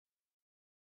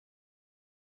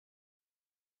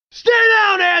Stay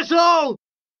down, asshole!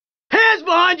 Hands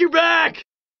behind your back!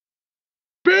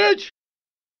 Bitch!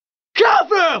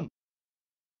 Cuff him!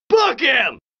 Book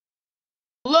him!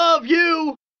 Love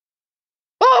you!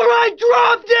 Alright,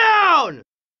 drop down!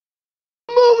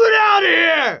 Move it out of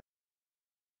here!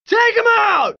 Take him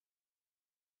out!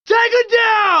 Take him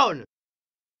down!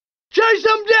 Chase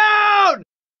him down!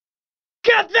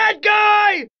 Get that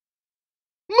guy!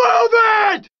 Move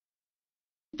it!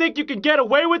 Think you can get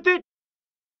away with it?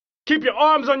 Keep your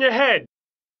arms on your head.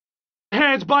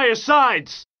 Hands by your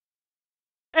sides.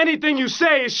 Anything you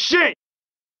say is shit.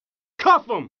 Cuff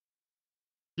him.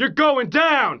 You're going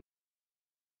down.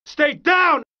 Stay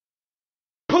down.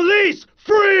 Police,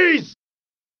 freeze!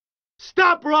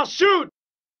 Stop or I'll shoot.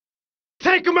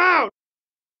 Take him out.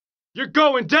 You're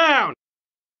going down.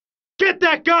 Get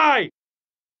that guy.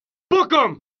 Book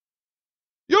him.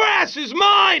 Your ass is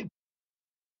mine!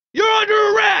 You're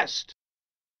under arrest!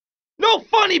 No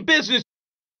funny business!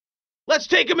 Let's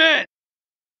take him in!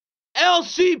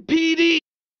 LCPD!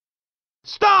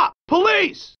 Stop!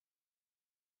 Police!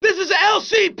 This is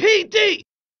LCPD!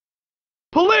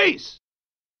 Police!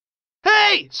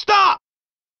 Hey! Stop!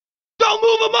 Don't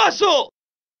move a muscle!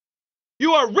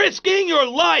 You are risking your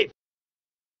life!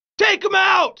 Take him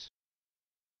out!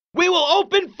 We will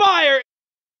open fire!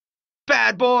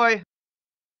 Bad boy!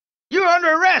 You're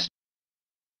under arrest!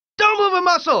 Don't move a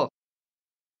muscle!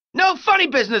 No funny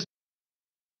business,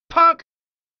 punk!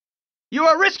 You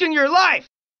are risking your life!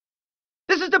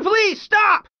 This is the police!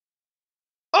 Stop!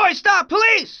 Oi, stop!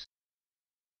 Police!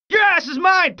 Your ass is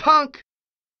mine, punk!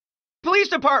 Police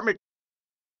department!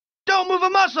 Don't move a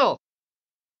muscle!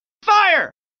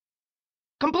 Fire!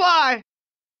 Comply!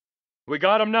 We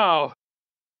got him now.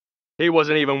 He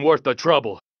wasn't even worth the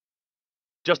trouble.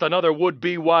 Just another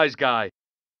would-be wise guy.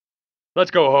 Let's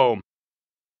go home.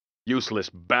 Useless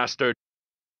bastard.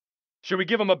 Should we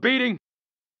give him a beating?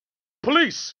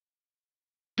 Police!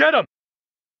 Get him!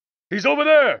 He's over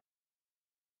there!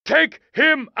 Take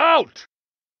him out!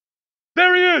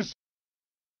 There he is!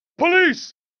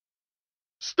 Police!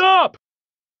 Stop!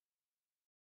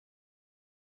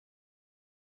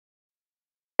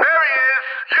 There he is!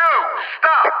 You!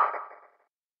 Stop!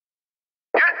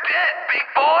 You're dead, big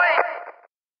boy!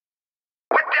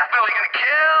 We're definitely gonna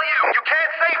kill you! You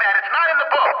can't say that, it's not in the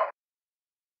book!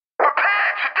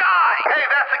 Prepare to die! Hey,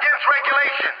 that's against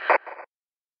regulations!